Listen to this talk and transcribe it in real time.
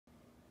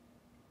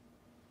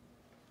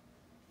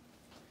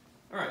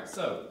Alright,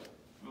 so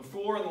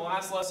before in the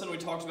last lesson we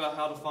talked about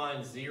how to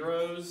find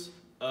zeros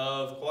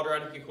of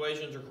quadratic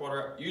equations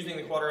or using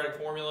the quadratic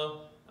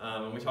formula.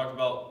 And we talked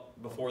about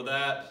before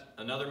that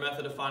another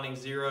method of finding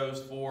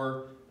zeros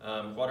for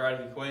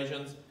quadratic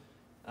equations.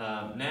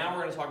 Now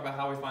we're going to talk about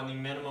how we find the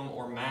minimum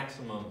or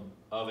maximum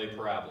of a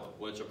parabola,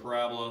 which a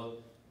parabola,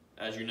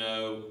 as you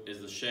know,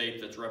 is the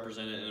shape that's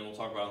represented, and we'll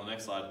talk about on the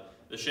next slide,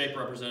 the shape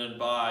represented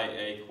by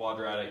a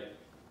quadratic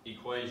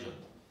equation.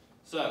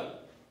 So,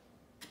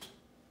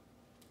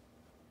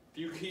 a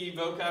few key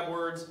vocab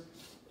words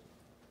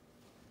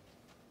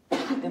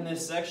in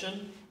this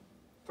section.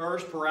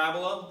 First,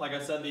 parabola, like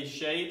I said, the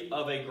shape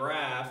of a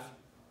graph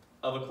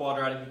of a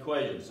quadratic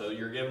equation. So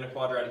you're given a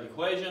quadratic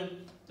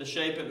equation, the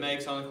shape it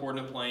makes on the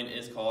coordinate plane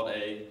is called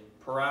a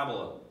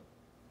parabola.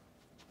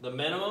 The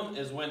minimum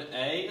is when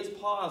A is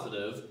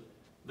positive,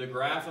 the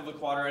graph of the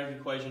quadratic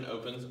equation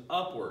opens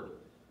upward.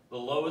 The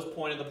lowest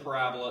point of the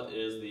parabola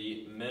is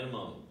the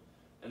minimum.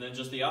 And then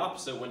just the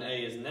opposite, when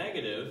A is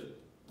negative,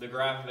 the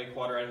graph of a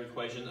quadratic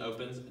equation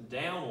opens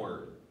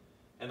downward.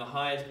 And the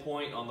highest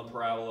point on the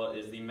parabola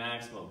is the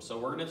maximum. So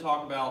we're going to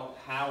talk about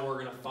how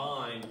we're going to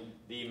find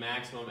the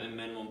maximum and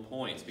minimum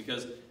points,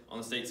 because on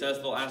the state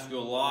test they'll ask you a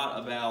lot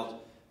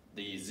about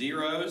the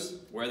zeros,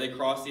 where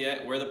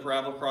the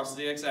parabola crosses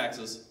the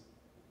x-axis,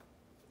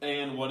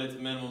 and what its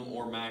minimum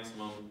or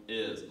maximum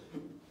is.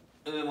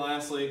 And then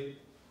lastly,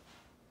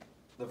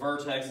 the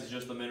vertex is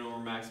just the minimum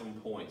or maximum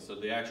point. So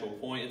the actual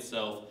point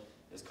itself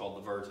is called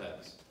the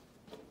vertex.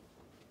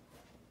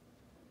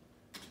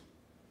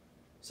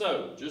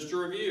 So, just to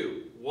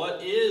review,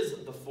 what is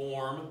the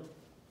form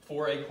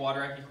for a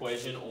quadratic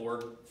equation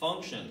or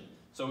function?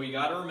 So we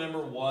got to remember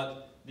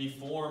what the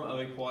form of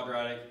a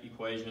quadratic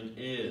equation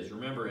is.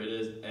 Remember, it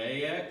is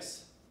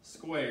ax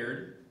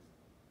squared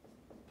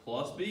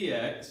plus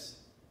bx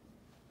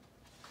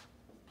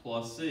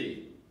plus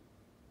c.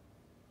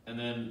 And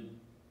then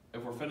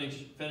if we're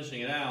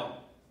finishing it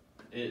out,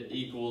 it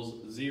equals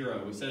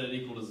 0. We said it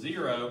equal to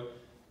 0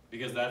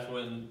 because that's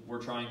when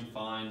we're trying to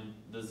find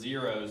the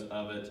zeros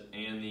of it,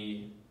 and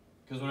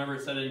because whenever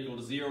it's set it equal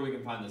to 0, we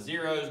can find the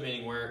zeros,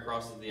 meaning where it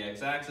crosses the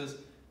x-axis,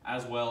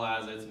 as well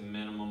as its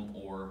minimum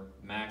or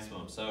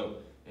maximum. So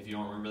if you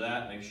don't remember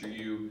that, make sure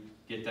you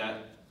get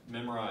that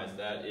memorized.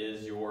 That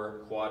is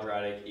your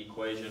quadratic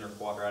equation or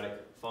quadratic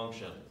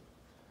function.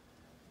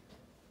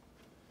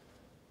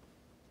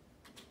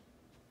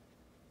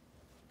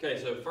 Okay,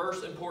 so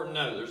first important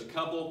note, there's a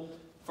couple.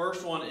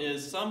 First one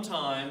is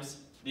sometimes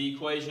the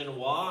equation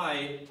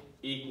y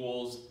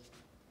equals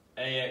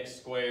ax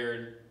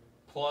squared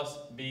plus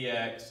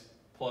bx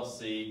plus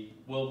c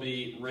will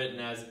be written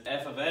as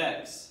f of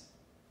x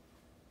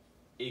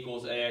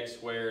equals ax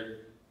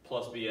squared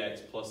plus bx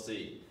plus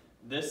c.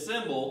 This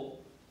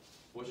symbol,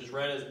 which is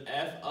read as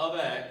f of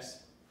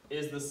x,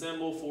 is the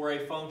symbol for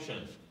a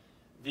function.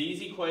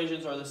 These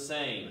equations are the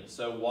same,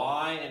 so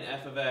y and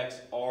f of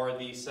x are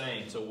the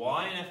same. So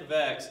y and f of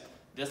x,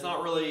 that's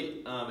not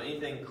really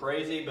anything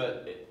crazy,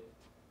 but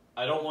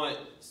I don't want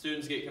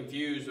students to get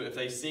confused if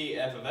they see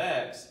f of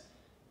x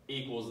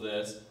equals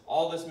this.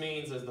 All this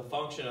means is the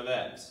function of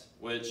x,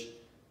 which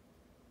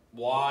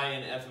y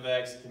and f of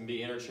x can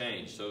be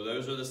interchanged. So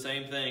those are the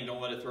same thing.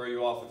 Don't let it throw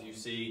you off if you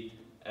see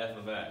f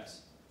of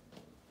x.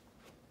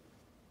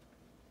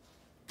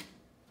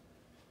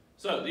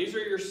 So these are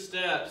your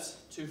steps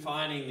to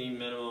finding the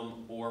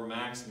minimum or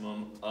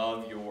maximum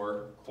of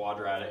your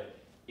quadratic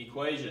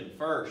equation.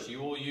 First, you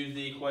will use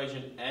the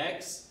equation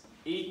x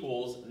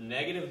equals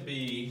negative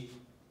b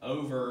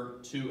over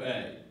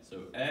 2a.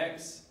 So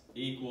x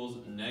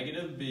equals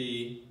negative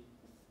b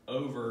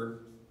over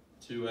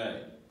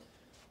 2a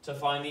to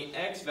find the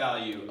x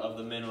value of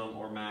the minimum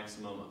or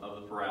maximum of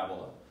the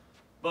parabola.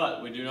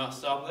 But we do not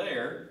stop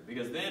there,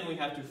 because then we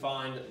have to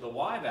find the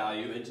y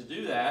value, and to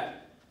do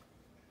that,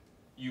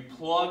 you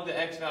plug the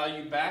x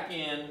value back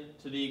in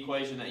to the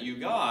equation that you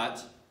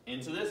got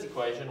into this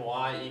equation,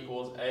 y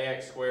equals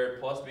ax squared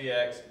plus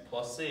bx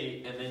plus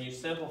c, and then you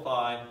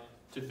simplify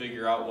to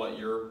figure out what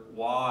your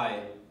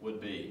y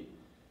would be.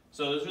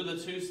 So those are the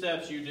two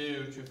steps you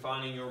do to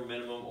finding your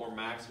minimum or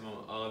maximum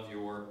of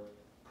your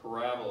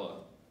parabola.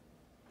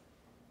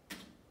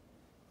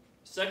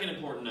 Second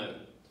important note.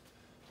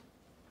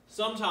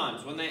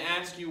 Sometimes when they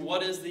ask you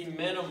what is the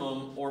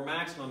minimum or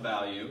maximum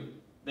value,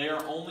 they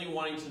are only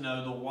wanting to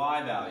know the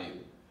y value.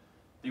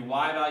 The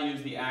y value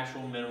is the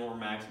actual minimum or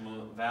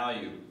maximum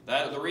value.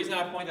 The reason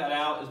I point that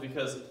out is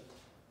because,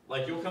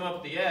 like, you'll come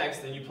up with the x,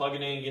 then you plug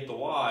it in and get the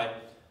y.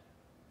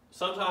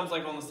 Sometimes,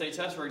 like on the state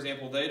test, for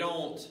example, they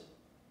don't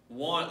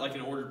want like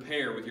an ordered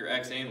pair with your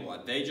x and y.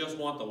 They just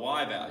want the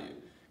y value,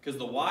 because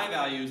the y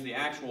value is the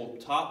actual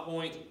top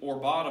point or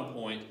bottom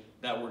point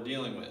that we're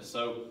dealing with.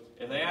 So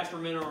if they ask for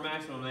minimum or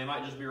maximum, they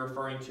might just be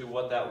referring to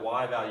what that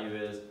y value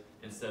is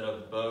instead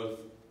of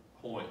both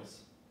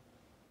points.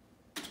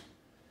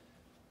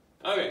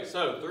 Okay,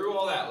 so through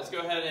all that, let's go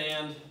ahead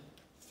and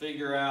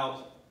figure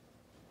out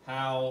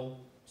how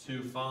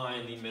to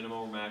find the minimum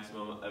or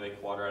maximum of a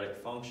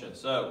quadratic function.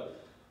 So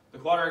the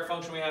quadratic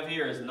function we have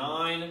here is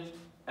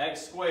 9x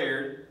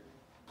squared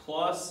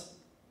plus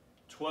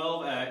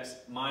 12x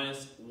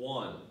minus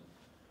 1.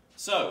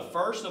 So,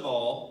 first of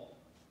all,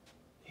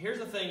 here's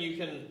the thing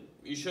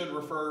you should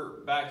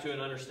refer back to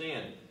and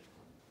understand.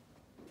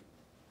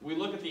 We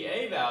look at the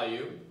a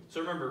value.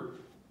 So remember,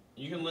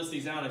 you can list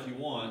these out if you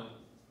want.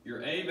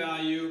 Your a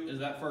value is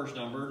that first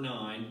number,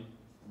 9.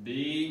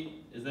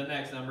 B is the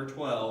next number,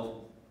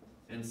 12.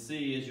 And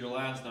C is your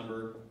last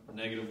number,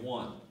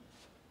 -1.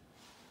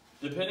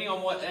 Depending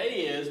on what a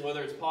is,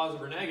 whether it's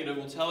positive or negative,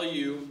 will tell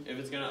you if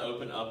it's going to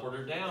open upward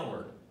or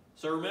downward.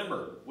 So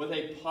remember, with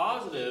a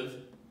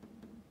positive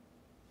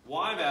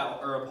y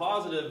value or a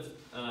positive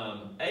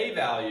a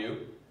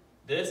value,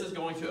 this is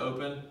going to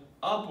open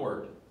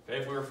upward. Okay,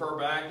 if we refer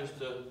back just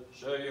to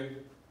show you.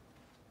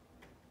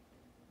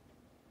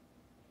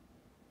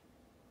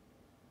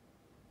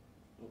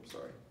 Oops,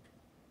 sorry.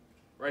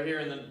 Right here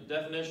in the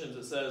definitions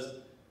it says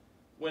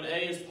when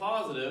a is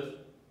positive,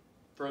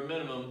 for a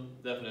minimum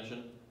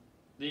definition,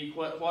 the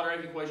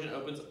quadratic equation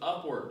opens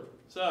upward.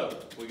 So,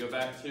 if we go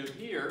back to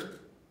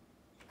here,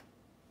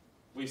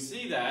 we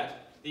see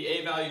that the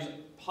a value is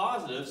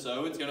positive,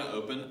 so it's going to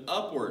open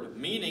upward.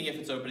 Meaning, if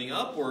it's opening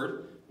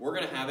upward, we're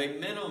going to have a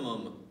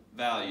minimum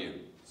value.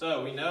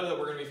 So, we know that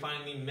we're going to be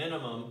finding the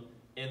minimum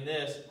in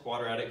this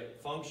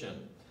quadratic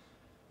function.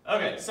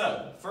 Okay,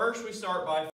 so first we start by